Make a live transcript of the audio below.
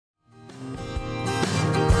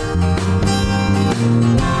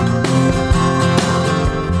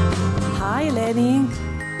Hi, Lenny.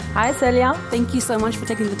 Hi, Celia. Thank you so much for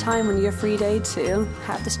taking the time on your free day to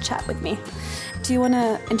have this chat with me. Do you want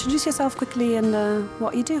to introduce yourself quickly and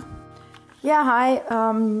what you do? Yeah, hi.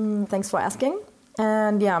 Thanks for asking.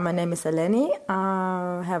 And yeah, my name is Eleni.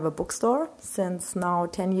 I have a bookstore since now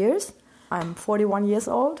 10 years. I'm 41 years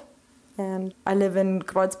old and I live in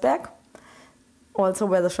Kreuzberg, also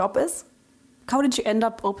where the shop is. How did you end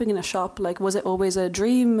up opening a shop? Like, was it always a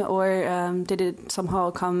dream, or did it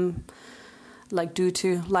somehow come like due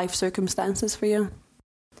to life circumstances for you?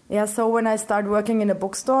 Yeah, so when I started working in a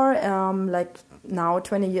bookstore, like now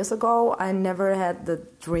 20 years ago, I never had the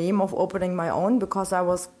dream of opening my own because I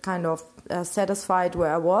was kind of satisfied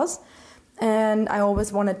where I was. And I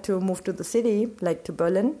always wanted to move to the city, like to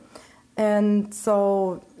Berlin. And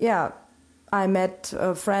so, yeah, I met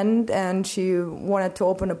a friend and she wanted to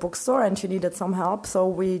open a bookstore and she needed some help. So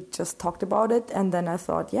we just talked about it. And then I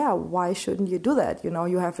thought, yeah, why shouldn't you do that? You know,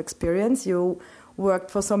 you have experience. You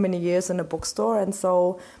worked for so many years in a bookstore. And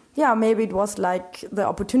so, yeah, maybe it was like the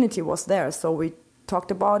opportunity was there. So we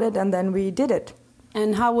talked about it and then we did it.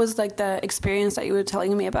 And how was like the experience that you were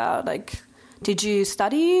telling me about? Like, did you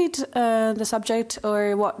study the subject,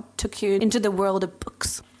 or what took you into the world of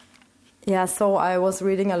books? Yeah, so I was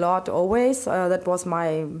reading a lot always. That was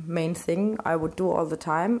my main thing I would do all the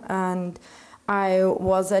time. And I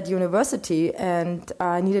was at university and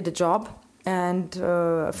I needed a job. And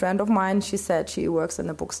a friend of mine, she said she works in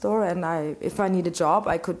a bookstore. And if I need a job,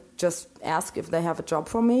 I could just ask if they have a job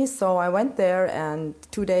for me. So I went there and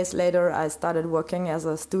 2 days later I started working as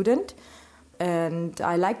a student. And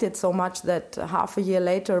I liked it so much that half a year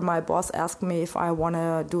later my boss asked me if I want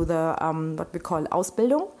to do the what we call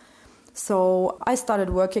Ausbildung. So I started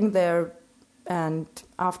working there, and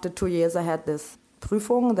after 2 years I had this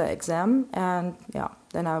Prüfung, the exam, and yeah,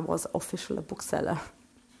 then I was officially a bookseller.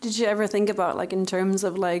 Did you ever think about, like, in terms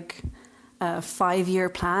of like a 5-year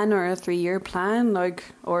plan or a 3-year plan, like,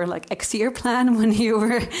 or like X-year plan when you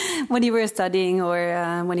were studying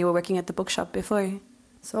or when you were working at the bookshop before?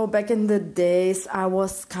 So back in the days, I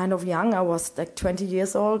was kind of young. I was like 20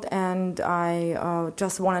 years old, and I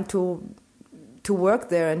just wanted to work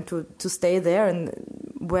there and to stay there and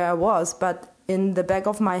where I was. But in the back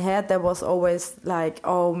of my head, there was always like,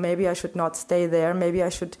 oh, maybe I should not stay there. Maybe I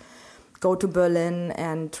should go to Berlin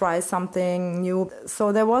and try something new.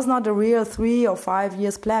 So there was not a real 3 or 5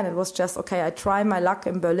 years plan. It was just, okay, I try my luck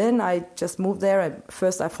in Berlin. I just moved there. And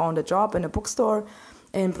first I found a job in a bookstore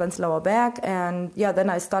in Prenzlauer Berg. And yeah, then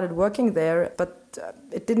I started working there, but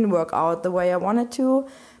it didn't work out the way I wanted to.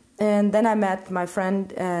 And then I met my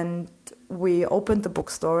friend and we opened the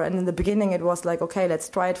bookstore. And in the beginning it was like, okay, let's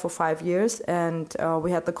try it for 5 years. And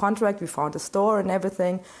we had the contract, we found a store and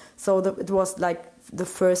everything. So it was like the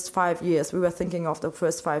first 5 years. We were thinking of the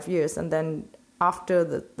first 5 years. And then after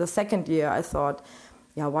the second year, I thought,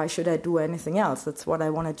 yeah, why should I do anything else? That's what I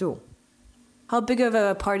want to do. How big of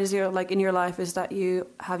a part is in your life is that you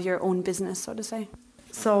have your own business, so to say?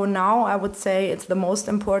 So now I would say it's the most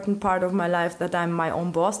important part of my life that I'm my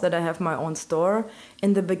own boss, that I have my own store.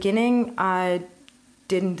 In the beginning, I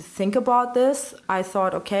didn't think about this. I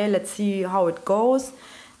thought, okay, let's see how it goes.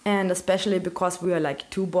 And especially because we are like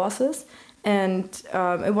 2 bosses. And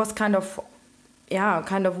it was kind of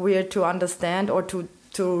weird to understand or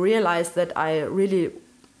to realize that I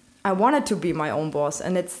wanted to be my own boss.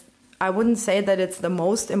 And I wouldn't say that it's the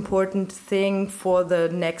most important thing for the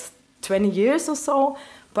next 20 years or so,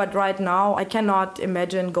 but right now I cannot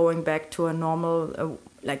imagine going back to a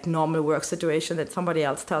normal work situation that somebody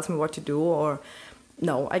else tells me what to do, or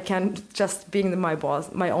no, I can't. Just being my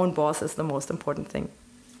own boss is the most important thing.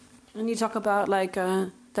 And you talk about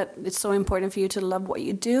that it's so important for you to love what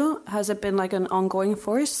you do. Has it been like an ongoing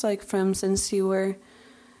force, like from since you were,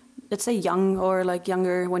 let's say, young or like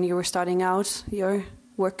younger when you were starting out your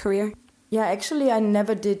work career? Yeah, actually I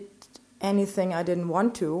never did anything I didn't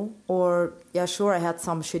want to, or yeah, sure, I had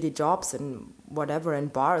some shitty jobs and whatever in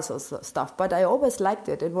bars or stuff, but I always liked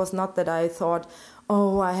it. It was not that I thought,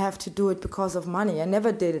 oh, I have to do it because of money. I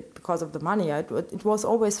never did it because of the money. It was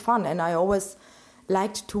always fun, and I always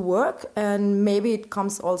liked to work. And maybe it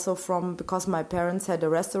comes also from because my parents had a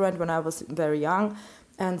restaurant when I was very young,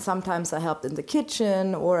 and sometimes I helped in the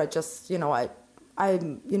kitchen, or I just,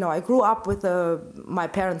 I grew up with my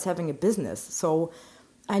parents having a business, so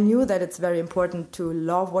I knew that it's very important to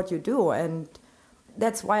love what you do, and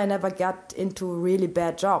that's why I never got into really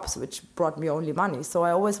bad jobs, which brought me only money. So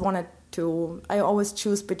I always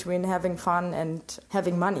choose between having fun and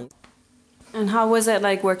having money. And how was it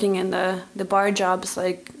like working in the bar jobs?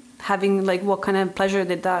 Like, having, like, what kind of pleasure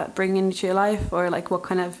did that bring into your life, or like what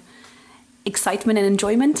kind of excitement and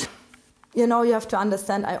enjoyment? You know, you have to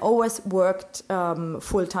understand, I always worked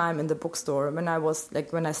full-time in the bookstore.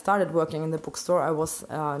 When I started working in the bookstore, I was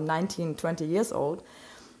 19, 20 years old.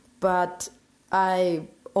 But I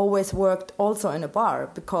always worked also in a bar,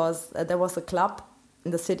 because there was a club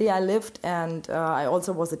in the city I lived, and I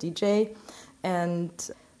also was a DJ. And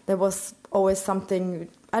there was always something,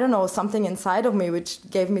 I don't know, something inside of me which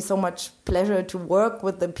gave me so much pleasure to work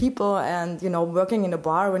with the people. And, you know, working in a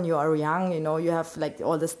bar when you are young, you know, you have like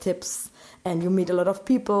all these tips, and you meet a lot of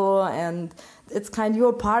people, and it's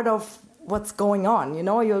you're part of what's going on, you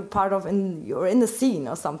know, you're in the scene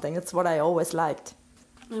or something. It's what I always liked.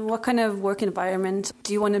 And what kind of work environment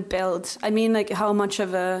do you want to build? I mean, like, how much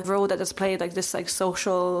of a role that has played, like this, like,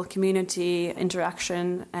 social community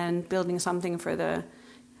interaction and building something for the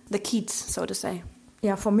kids, so to say?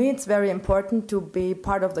 Yeah, for me, it's very important to be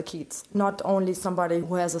part of the kids, not only somebody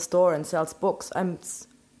who has a store and sells books. It's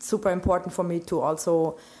super important for me to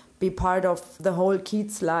also be part of the whole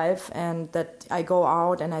kids' life, and that I go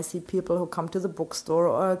out and I see people who come to the bookstore,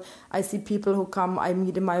 or I see people who come, I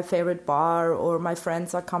meet in my favorite bar, or my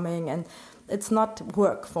friends are coming, and it's not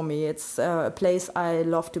work for me. It's a place I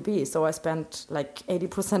love to be. So I spend like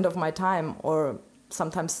 80% of my time, or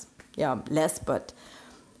sometimes, less, but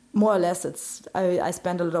more or less I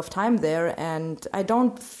spend a lot of time there, and I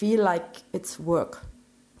don't feel like it's work.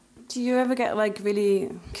 Do you ever get, like, really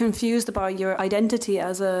confused about your identity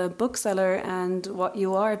as a bookseller and what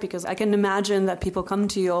you are? Because I can imagine that people come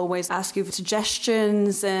to you, always ask you for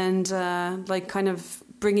suggestions, and like, kind of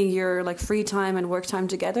bringing your, like, free time and work time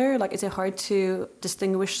together. Like, is it hard to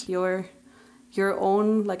distinguish your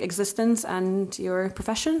own, like, existence and your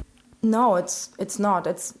profession? No, it's not.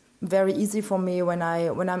 It's very easy for me when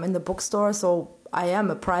I'm in the bookstore. So I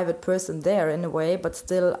am a private person there in a way, but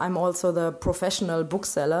still I'm also the professional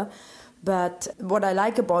bookseller. But what I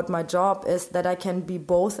like about my job is that I can be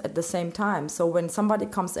both at the same time. So when somebody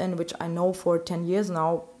comes in, which I know for 10 years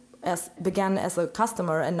now, began as a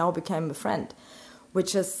customer and now became a friend,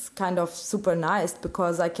 which is kind of super nice,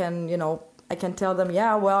 because I can tell them,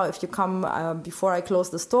 if you come before I close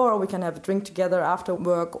the store, we can have a drink together after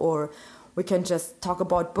work, or we can just talk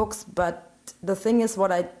about books. But the thing is,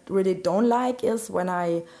 what I really don't like is when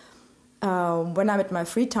I'm at my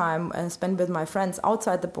free time and spend with my friends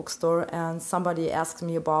outside the bookstore, and somebody asks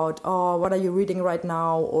me about, what are you reading right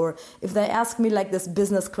now? Or if they ask me like this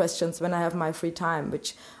business questions when I have my free time,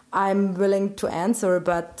 which I'm willing to answer,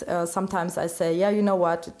 but sometimes I say, you know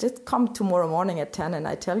what, just come tomorrow morning at 10 and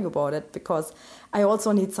I tell you about it, because I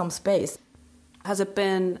also need some space. Has it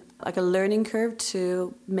been like a learning curve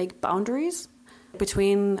to make boundaries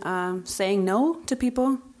between saying no to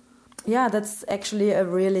people? Yeah, that's actually a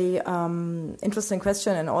really interesting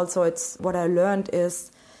question. And also it's what I learned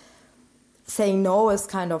is saying no is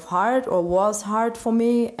kind of hard, or was hard for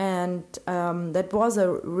me. And that was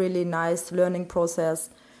a really nice learning process,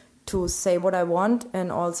 to say what I want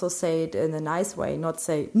and also say it in a nice way. Not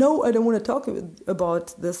say, no, I don't want to talk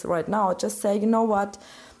about this right now. Just say, you know what,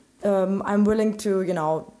 I'm willing to,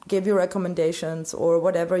 give you recommendations or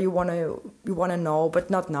whatever you want to know, but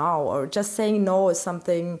not now. Or just saying no is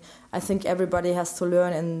something I think everybody has to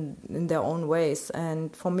learn in their own ways.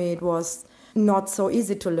 And for me, it was not so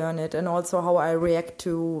easy to learn it. And also how I react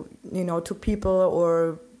to people,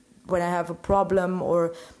 or when I have a problem,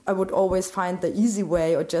 or I would always find the easy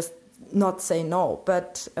way or just not say no.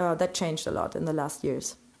 But that changed a lot in the last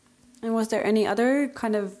years. And was there any other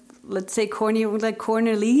kind of, let's say,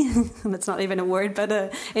 cornerly, that's not even a word,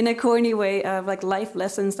 but in a corny way of like life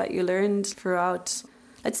lessons that you learned throughout,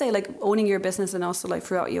 let's say, like owning your business and also like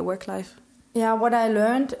throughout your work life? Yeah, what I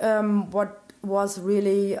learned, what was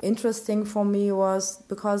really interesting for me was,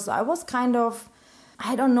 because I was kind of,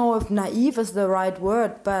 I don't know if naive is the right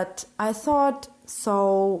word, but I thought,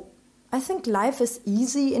 I think life is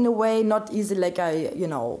easy in a way, not easy like I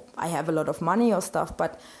have a lot of money or stuff,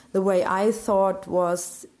 but the way I thought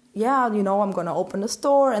was, I'm going to open a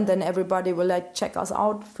store and then everybody will like check us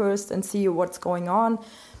out first and see what's going on.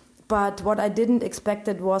 But what I didn't expect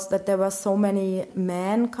was that there were so many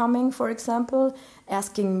men coming, for example,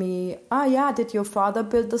 asking me, did your father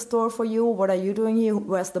build the store for you? What are you doing here?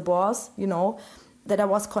 Where's the boss? That I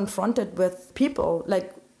was confronted with people.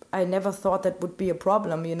 Like, I never thought that would be a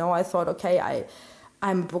problem. I thought, okay,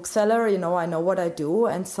 I'm a bookseller, I know what I do.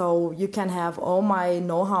 And so you can have all my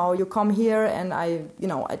know-how. You come here and I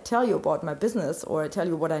tell you about my business, or I tell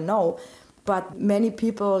you what I know. But many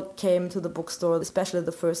people came to the bookstore, especially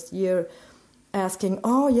the first year, asking,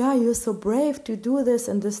 you're so brave to do this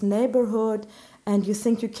in this neighborhood. and you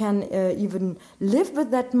think you can even live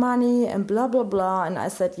with that money and blah, blah, blah. And I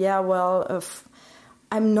said, yeah, well, if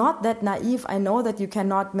I'm not that naive. I know that you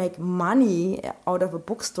cannot make money out of a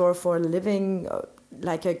bookstore for a living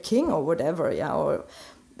like a king or whatever. Yeah, or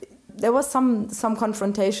there was some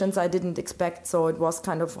confrontations I didn't expect, so it was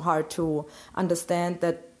kind of hard to understand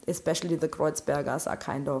that especially the Kreuzbergers are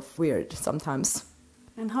kind of weird sometimes.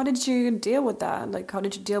 And how did you deal with that? Like, how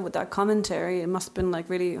did you deal with that commentary? It must have been like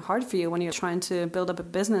really hard for you when you're trying to build up a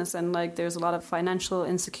business and like there's a lot of financial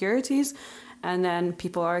insecurities, and then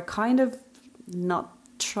people are kind of not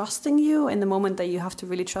trusting you in the moment that you have to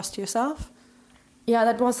really trust yourself. Yeah,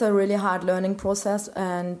 that was a really hard learning process,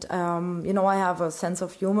 and I have a sense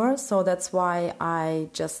of humor, so that's why I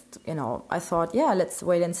just I thought, yeah, let's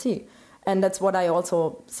wait and see. And that's what I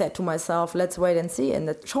also said to myself, let's wait and see,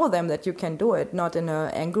 and show them that you can do it, not in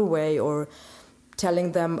an angry way or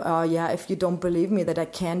telling them, if you don't believe me that I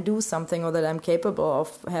can do something or that I'm capable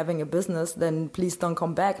of having a business, then please don't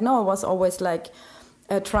come back. No, it was always like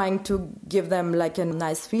trying to give them like a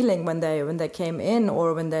nice feeling when they came in,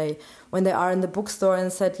 or when they are in the bookstore,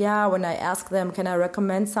 and said, yeah, when I ask them, can I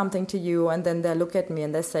recommend something to you? And then they look at me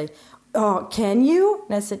and they say, oh, can you?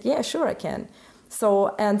 And I said, yeah, sure, I can.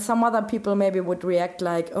 So, and some other people maybe would react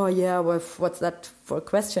like, oh yeah, well, what's that for a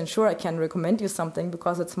question? Sure, I can recommend you something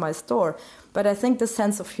because it's my store. But I think the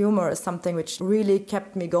sense of humor is something which really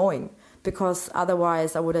kept me going, because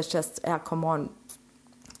otherwise I would have just, come on,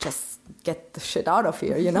 just get the shit out of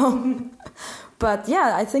here, But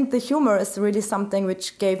yeah, I think the humor is really something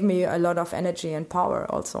which gave me a lot of energy and power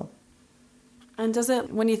also. And does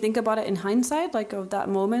it, when you think about it in hindsight, like of that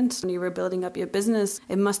moment when you were building up your business,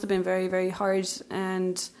 it must have been very, very hard.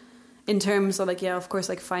 And in terms of like, yeah, of course,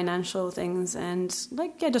 like financial things and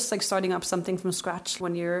like, yeah, just like starting up something from scratch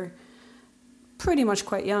when you're pretty much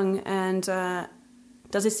quite young. And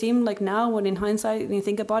does it seem like now, when in hindsight, when you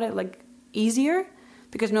think about it, like easier?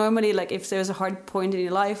 Because normally, like if there's a hard point in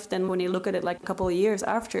your life, then when you look at it like a couple of years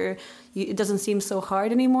after, it doesn't seem so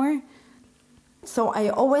hard anymore. So I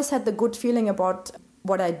always had the good feeling about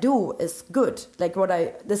what I do is good, like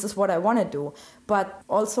this is what I want to do. But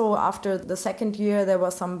also after the second year, there were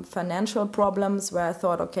some financial problems where I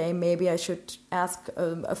thought, okay, maybe I should ask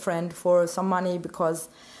a friend for some money, because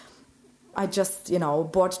I just,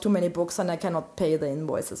 bought too many books and I cannot pay the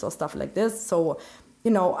invoices or stuff like this. So,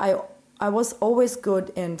 I was always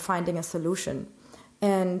good in finding a solution.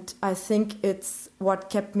 And I think it's what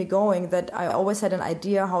kept me going, that I always had an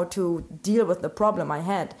idea how to deal with the problem I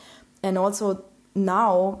had. And also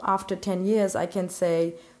now, after 10 years, I can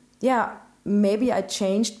say, yeah, maybe I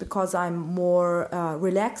changed because I'm more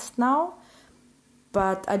relaxed now,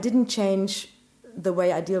 but I didn't change the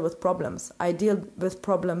way I deal with problems. I deal with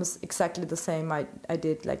problems exactly the same I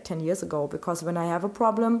did like 10 years ago, because when I have a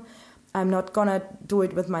problem, I'm not going to do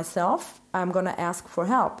it with myself. I'm going to ask for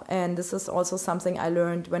help. And this is also something I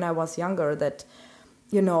learned when I was younger, that,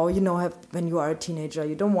 when you are a teenager,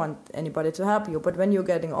 you don't want anybody to help you. But when you're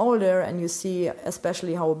getting older and you see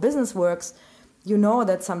especially how a business works, you know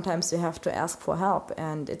that sometimes you have to ask for help,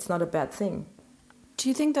 and it's not a bad thing. Do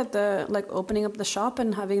you think that the opening up the shop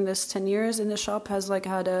and having this 10 years in the shop has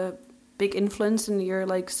had a big influence in your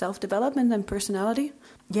self-development and personality?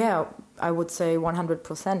 Yeah, I would say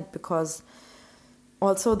 100%, because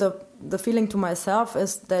also the feeling to myself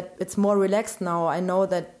is that it's more relaxed now. I know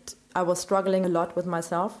that I was struggling a lot with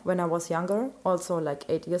myself when I was younger, also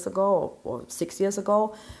 8 years ago or 6 years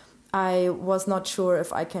ago. I was not sure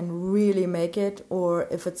if I can really make it, or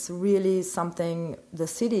if it's really something the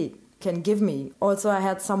city can give me. Also, I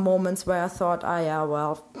had some moments where I thought,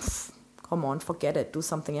 come on, forget it, do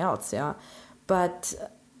something else, yeah. But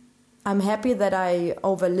I'm happy that I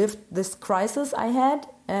overlived this crisis I had,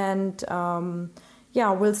 and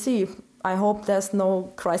we'll see. I hope there's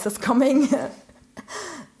no crisis coming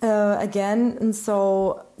again. And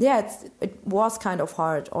so, it was kind of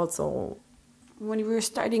hard also. When you were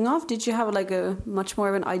starting off, did you have a much more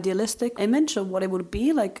of an idealistic image of what it would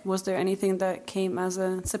be? Was there anything that came as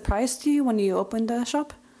a surprise to you when you opened the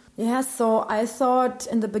shop? Yeah, so I thought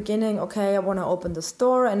in the beginning, okay, I want to open the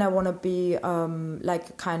store and I want to be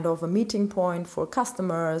kind of a meeting point for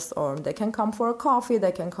customers, or they can come for a coffee,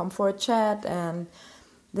 they can come for a chat, and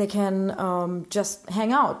they can just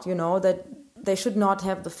hang out, that they should not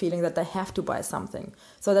have the feeling that they have to buy something.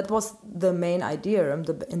 So that was the main idea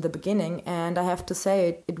in the beginning, and I have to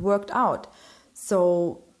say it worked out.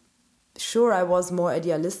 So sure, I was more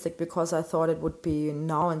idealistic because I thought it would be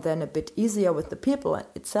now and then a bit easier with the people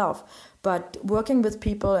itself. But working with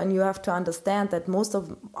people, and you have to understand that most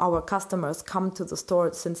of our customers come to the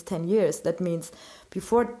store since 10 years. That means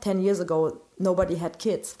before 10 years ago, nobody had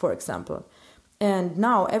kids, for example. And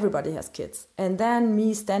now everybody has kids. And then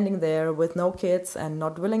me standing there with no kids and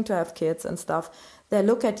not willing to have kids and stuff, they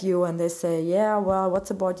look at you and they say, yeah, well, what's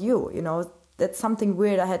about you? You know, that's something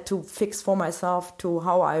weird I had to fix for myself, to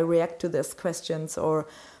how I react to these questions, or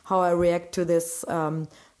how I react to this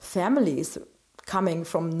families coming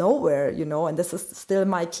from nowhere, you know, and this is still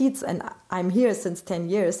my kids, and I'm here since 10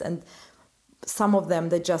 years, and some of them,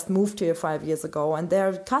 they just moved here 5 years ago, and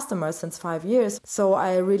they're customers since 5 years. So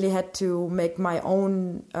I really had to make my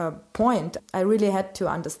own point. I really had to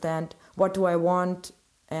understand, what do I want,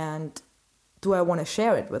 and do I want to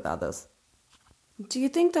share it with others? Do you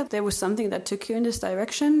think that there was something that took you in this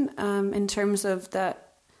direction, in terms of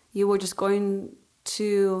that you were just going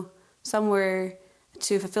to somewhere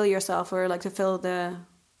to fulfill yourself, or like to fill the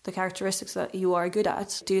characteristics that you are good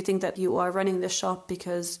at? Do you think that you are running this shop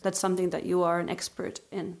because that's something that you are an expert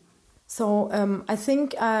in? So I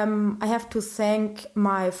think I have to thank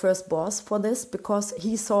my first boss for this, because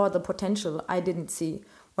he saw the potential I didn't see.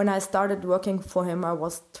 When I started working for him, I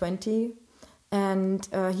was 20, and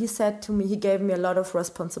he said to me, he gave me a lot of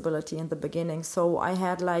responsibility in the beginning. So I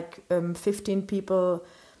had like 15 people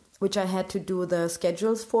which I had to do the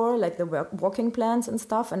schedules for, like the walking plans and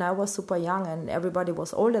stuff. And I was super young, and everybody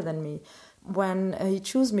was older than me. When he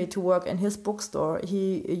chose me to work in his bookstore,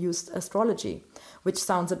 he used astrology, which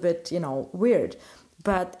sounds a bit, you know, weird.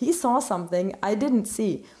 But he saw something I didn't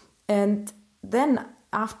see. And then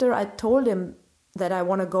after I told him that I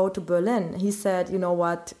want to go to Berlin, he said, you know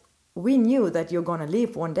what, we knew that you're going to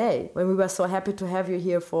leave one day. When we were so happy to have you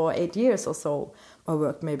here for 8 years or so. I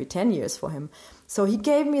worked maybe 10 years for him. So he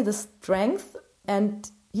gave me the strength, and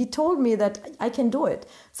he told me that I can do it.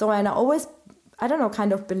 So and I always, I don't know,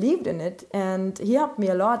 kind of believed in it, and he helped me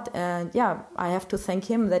a lot. And yeah, I have to thank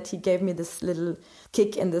him that he gave me this little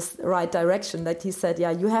kick in this right direction, that he said,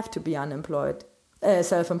 yeah, you have to be self-employed.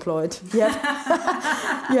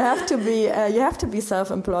 You have to be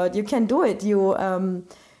self-employed. You can do it.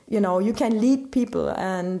 You know, you can lead people,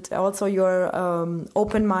 and also you're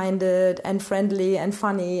open-minded and friendly and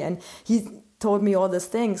funny. And he told me all these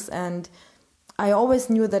things, and I always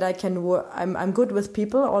knew that I can work. I'm good with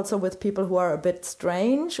people, also with people who are a bit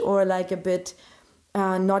strange, or like a bit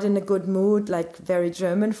not in a good mood, like very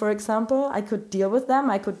German, for example. I could deal with them.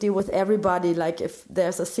 I could deal with everybody. Like if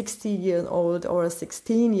there's a 60-year-old or a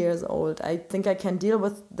 16-year-old, I think I can deal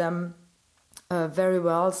with them very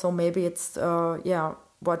well. So maybe it's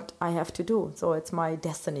what I have to do. So it's my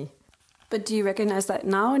destiny. But do you recognize that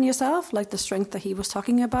now in yourself, like the strength that he was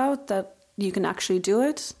talking about, that you can actually do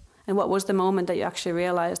it? And what was the moment that you actually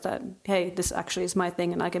realized that, hey, this actually is my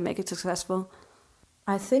thing and I can make it successful?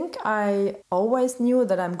 I think I always knew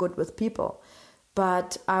that I'm good with people,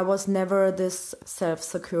 but I was never this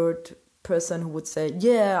self-secured person who would say,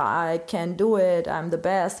 yeah, I can do it, I'm the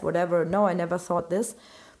best, whatever. No, I never thought this.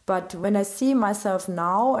 But when I see myself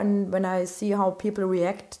now, and when I see how people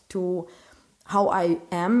react to how I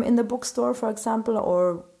am in the bookstore, for example,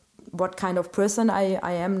 or what kind of person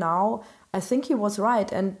I am now, I think he was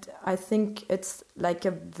right. And I think it's like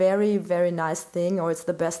a very, very nice thing, or it's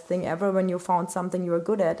the best thing ever when you found something you're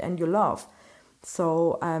good at and you love.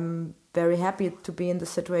 So I'm very happy to be in the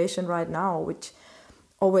situation right now, which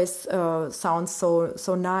always sounds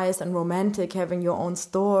so nice and romantic, having your own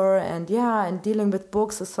store, and dealing with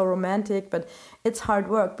books is so romantic, but it's hard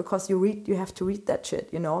work, because you have to read that shit,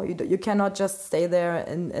 you know. You cannot just stay there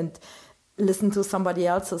and listen to somebody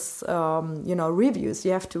else's reviews.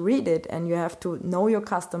 You have to read it, and you have to know your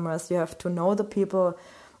customers. You have to know the people,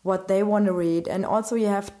 what they want to read, and also you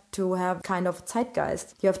have to have kind of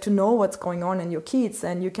zeitgeist. You have to know what's going on in your kids,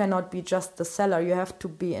 and you cannot be just the seller. You have to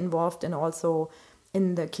be involved in also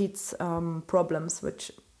in the kids' problems,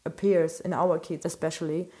 which appears in our kids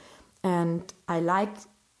especially. And I like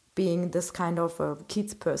being this kind of a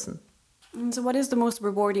kids person. And so what is the most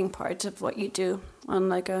rewarding part of what you do on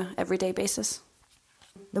like a everyday basis?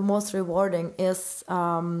 The most rewarding is,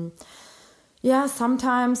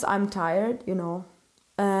 sometimes I'm tired, you know,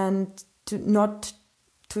 and not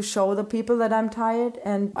to show the people that I'm tired,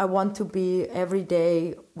 and I want to be every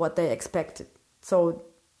day what they expect. So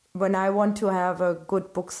when I want to have a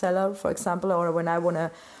good bookseller, for example, or when I'm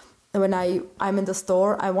in the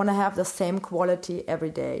store, I want to have the same quality every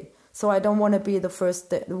day. So I don't want to be the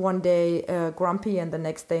one day grumpy and the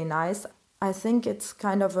next day nice. I think it's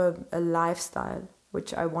kind of a lifestyle,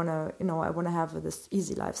 which I want to have this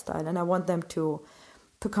easy lifestyle, and I want them to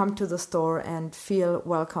come to the store and feel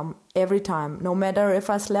welcome every time, no matter if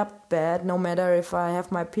I slept bad, no matter if I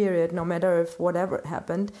have my period, no matter if whatever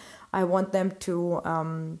happened. I want them to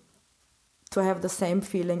have the same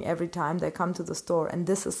feeling every time they come to the store, and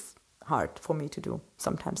this is hard for me to do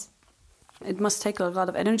sometimes. It must take a lot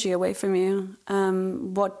of energy away from you.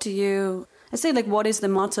 What is the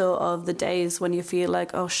motto of the days when you feel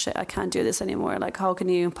like, oh shit, I can't do this anymore? Like, how can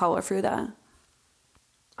you power through that?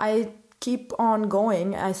 I keep on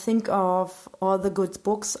going. I think of all the good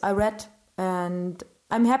books I read, and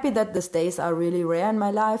I'm happy that these days are really rare in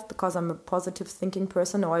my life because I'm a positive thinking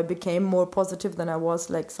person, or I became more positive than I was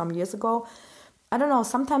like some years ago. I don't know,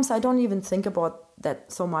 sometimes I don't even think about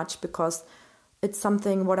that so much because it's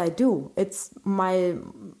something what I do. It's my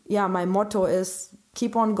motto is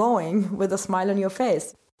keep on going with a smile on your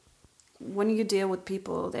face. When you deal with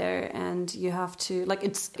people there and you have to, like,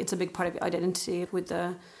 it's a big part of your identity with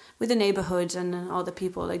the neighborhood and all the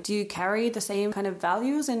people, like, do you carry the same kind of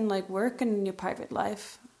values in like work and in your private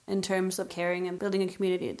life in terms of caring and building a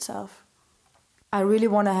community itself? I really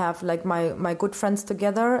want to have like my good friends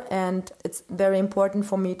together, and it's very important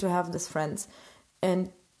for me to have these friends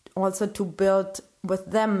and also to build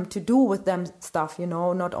with them, to do with them stuff,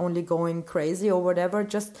 not only going crazy or whatever,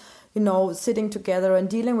 just, sitting together and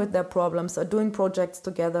dealing with their problems or doing projects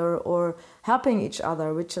together or helping each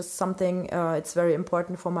other, which is something it's very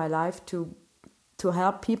important for my life to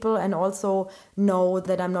help people and also know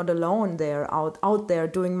that I'm not alone there, out there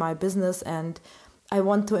doing my business, and I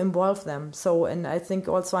want to involve them. So, and I think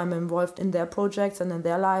also I'm involved in their projects and in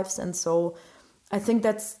their lives. And so I think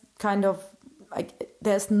that's kind of like,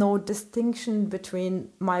 there's no distinction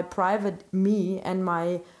between my private me and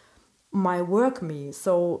my work me.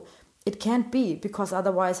 So it can't be, because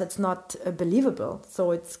otherwise it's not believable.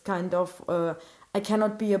 So it's kind of, I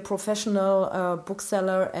cannot be a professional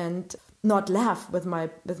bookseller and not laugh with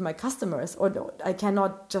my customers, or I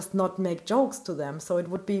cannot just not make jokes to them. So it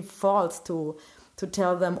would be false to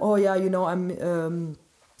tell them, oh yeah, I'm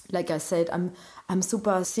like I said, I'm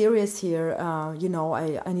super serious here.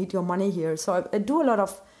 I need your money here. So I do a lot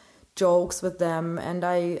of jokes with them, and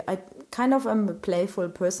I kind of am a playful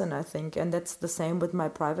person, I think, and that's the same with my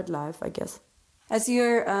private life, I guess. As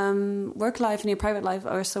your work life and your private life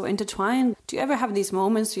are so intertwined, do you ever have these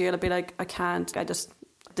moments where you'll be like,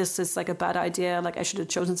 this is like a bad idea, like I should have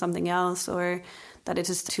chosen something else, or that it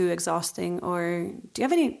is too exhausting? Or do you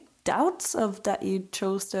have any doubts of that you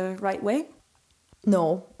chose the right way?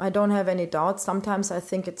 No, I don't have any doubts. Sometimes I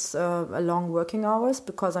think it's a long working hours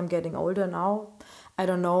because I'm getting older now. I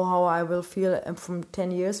don't know how I will feel from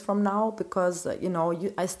 10 years from now because,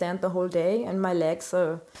 I stand the whole day and my legs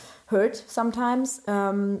hurt sometimes.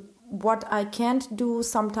 What I can't do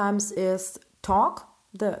sometimes is talk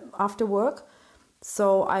after work.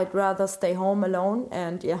 So I'd rather stay home alone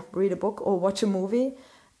and read a book or watch a movie.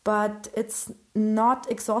 But it's not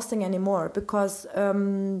exhausting anymore because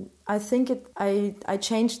I think I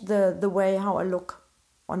changed the way how I look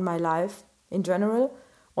on my life in general,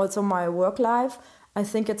 also my work life. I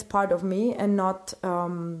think it's part of me and not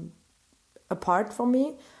apart from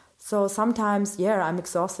me. So sometimes, I'm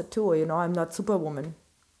exhausted too. I'm not Superwoman,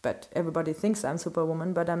 but everybody thinks I'm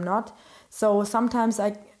Superwoman, but I'm not. So sometimes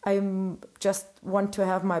I just want to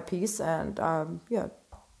have my peace and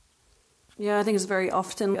Yeah, I think it's very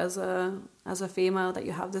often as a female that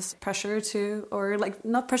you have this pressure to, or like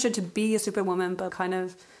not pressure to be a superwoman, but kind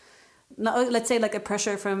of, let's say like a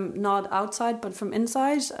pressure from not outside but from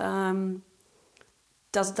inside.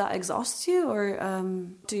 Does that exhaust you, or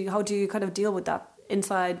how do you kind of deal with that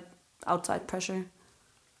outside pressure?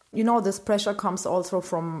 This pressure comes also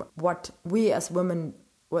from what we as women,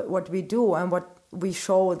 what we do and what we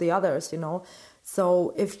show the others,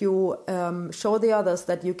 So if you show the others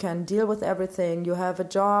that you can deal with everything, you have a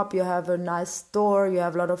job, you have a nice store, you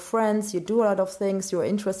have a lot of friends, you do a lot of things, you're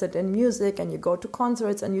interested in music and you go to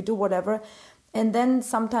concerts and you do whatever. And then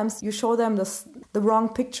sometimes you show them the wrong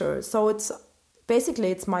picture. So it's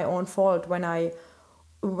my own fault when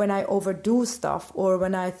I overdo stuff, or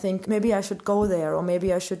when I think maybe I should go there, or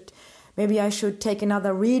maybe I should take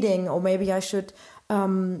another reading, or maybe I should...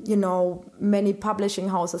 many publishing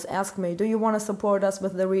houses ask me, do you want to support us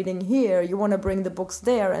with the reading here? You want to bring the books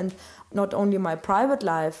there? And not only my private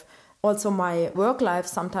life, also my work life,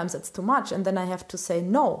 sometimes it's too much. And then I have to say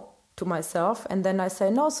no to myself. And then I say,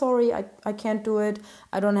 no, sorry, I can't do it.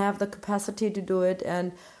 I don't have the capacity to do it.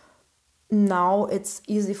 And now it's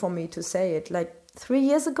easy for me to say it. Like 3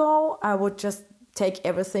 years ago, I would just take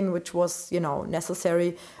everything which was,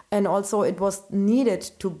 necessary. And also it was needed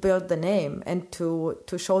to build the name and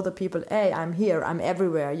to show the people, hey, I'm here, I'm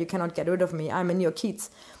everywhere. You cannot get rid of me. I'm in your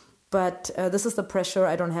kids. But this is the pressure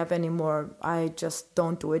I don't have anymore. I just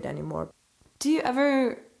don't do it anymore. Do you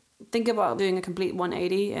ever think about doing a complete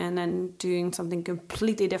 180 and then doing something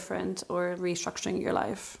completely different or restructuring your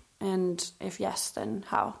life? And if yes, then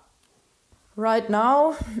how? Right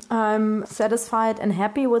now, I'm satisfied and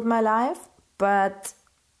happy with my life. But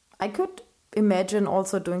I could imagine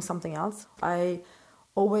also doing something else. I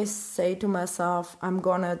always say to myself, I'm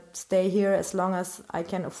gonna stay here as long as I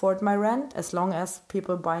can afford my rent, as long as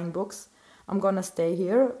people buying books. I'm gonna stay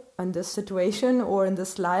here in this situation or in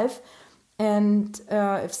this life. And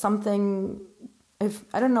if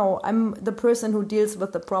I don't know, I'm the person who deals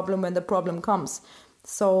with the problem when the problem comes.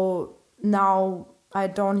 So now I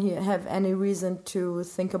don't have any reason to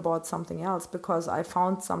think about something else, because I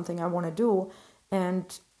found something I want to do, and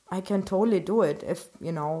I can totally do it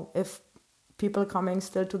if people coming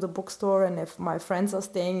still to the bookstore, and if my friends are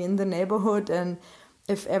staying in the neighborhood, and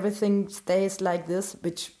if everything stays like this,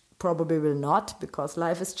 which probably will not, because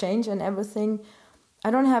life has changed and everything.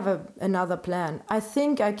 I don't have another plan. I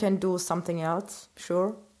think I can do something else,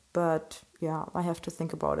 sure, but yeah, I have to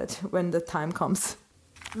think about it when the time comes.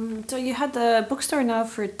 So you had the bookstore now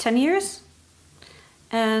for 10 years,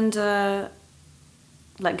 and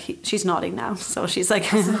she's nodding now, so she's like,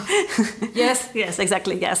 yes,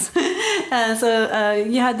 exactly, yes. So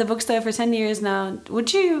you had the bookstore for 10 years now.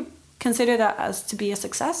 Would you consider that as to be a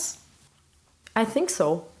success? I think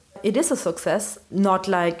so. It is a success, not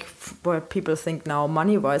like where people think now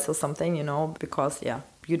money-wise or something, because,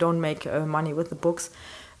 you don't make money with the books.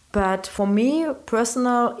 But for me,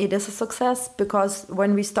 personal, it is a success, because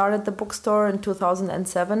when we started the bookstore in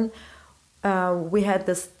 2007, we had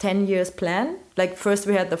this 10 years plan. Like first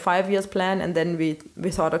we had the 5 years plan, and then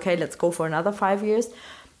we thought, okay, let's go for another 5 years.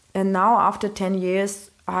 And now after 10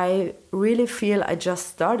 years, I really feel I just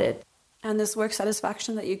started. And this work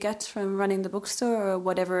satisfaction that you get from running the bookstore, or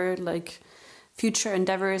whatever future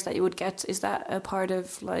endeavors that you would get, is that a part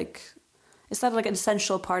of is that an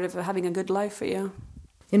essential part of having a good life for you?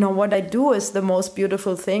 What I do is the most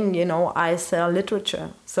beautiful thing. I sell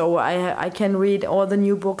literature. So I can read all the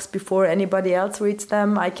new books before anybody else reads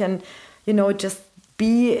them. I can, just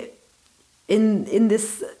be in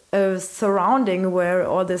this surrounding where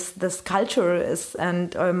all this culture is,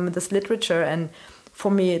 and this literature. And for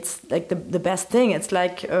me, it's like the best thing. It's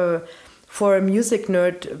like for a music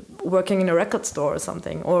nerd working in a record store or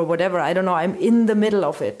something, or whatever. I don't know. I'm in the middle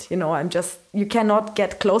of it. You cannot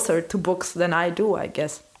get closer to books than I do, I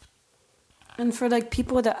guess. And for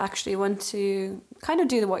people that actually want to kind of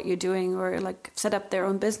do what you're doing, or set up their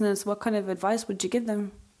own business, what kind of advice would you give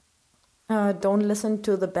them? Don't listen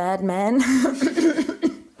to the bad man.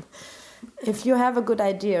 If you have a good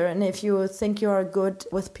idea, and if you think you are good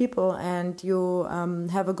with people, and you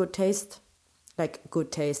have a good taste,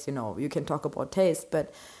 you can talk about taste,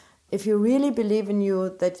 but if you really believe in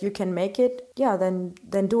you that you can make it,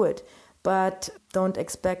 then do it. But don't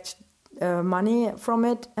expect money from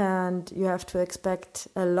it, and you have to expect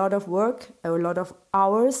a lot of work, a lot of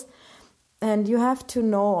hours, and you have to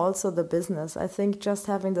know also the business. I think just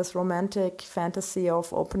having this romantic fantasy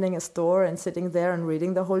of opening a store and sitting there and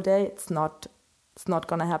reading the whole day, it's not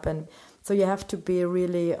gonna happen. So you have to be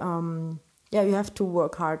really, you have to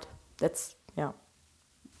work hard. That's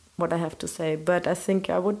what I have to say. But I think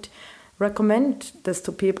I would recommend this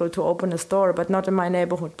to people, to open a store, but not in my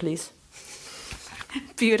neighborhood, please.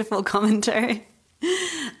 Beautiful commentary.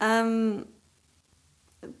 But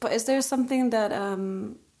is there something that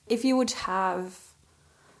if you would have,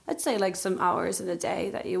 let's say some hours in a day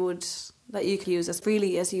that you could use as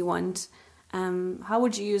freely as you want, how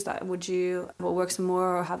would you use that? Would you work some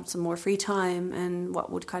more, or have some more free time? And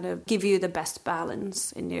what would kind of give you the best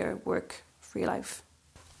balance in your work-free life?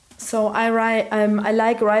 So I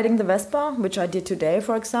like riding the Vespa, which I did today,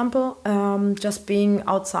 for example. Just being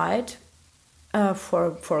outside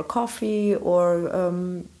for a coffee,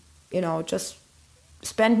 or just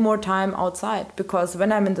spend more time outside, because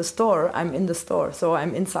when I'm in the store, so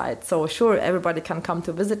I'm inside. So sure, everybody can come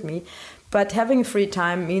to visit me, but having free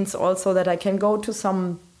time means also that I can go to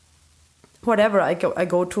some whatever. I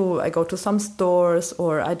go to some stores,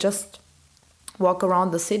 or I just walk around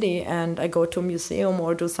the city, and I go to a museum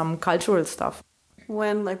or do some cultural stuff.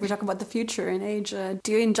 When we talk about the future in age,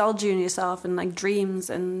 do you indulge in yourself in dreams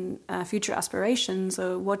and future aspirations,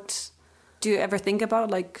 or what do you ever think about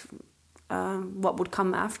what would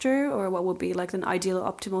come after, or what would be an ideal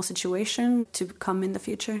optimal situation to come in the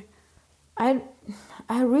future? I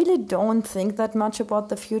really don't think that much about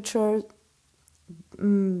the future.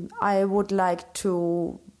 I would like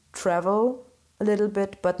to travel a little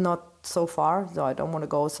bit, but not so far. So I don't want to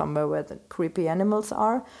go somewhere where the creepy animals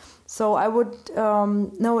are. So I would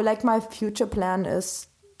my future plan is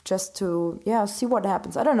just to see what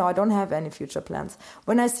happens. I don't know. I don't have any future plans.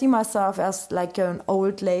 When I see myself as an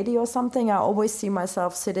old lady or something, I always see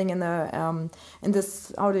myself sitting in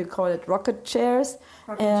this, how do you call it, rocket chairs,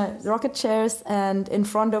 and in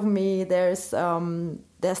front of me there's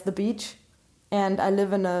the beach, and I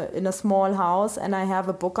live in a small house, and I have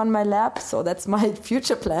a book on my lap. So that's my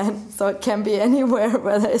future plan. So it can be anywhere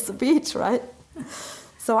where there is a beach, right?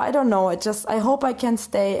 So I don't know. I hope I can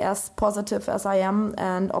stay as positive as I am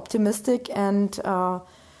and optimistic, and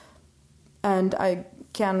I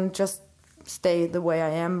can just stay the way I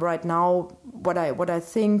am right now. What I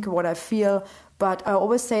think, what I feel. But I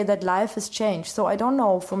always say that life has changed. So I don't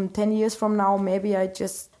know. From 10 years from now, maybe I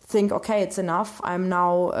just think, okay, it's enough. I'm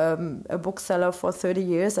now a bookseller for 30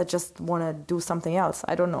 years. I just want to do something else.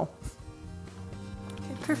 I don't know.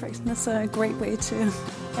 Okay, perfect. That's a great way to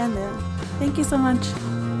end it. Thank you so much.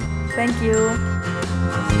 Thank you.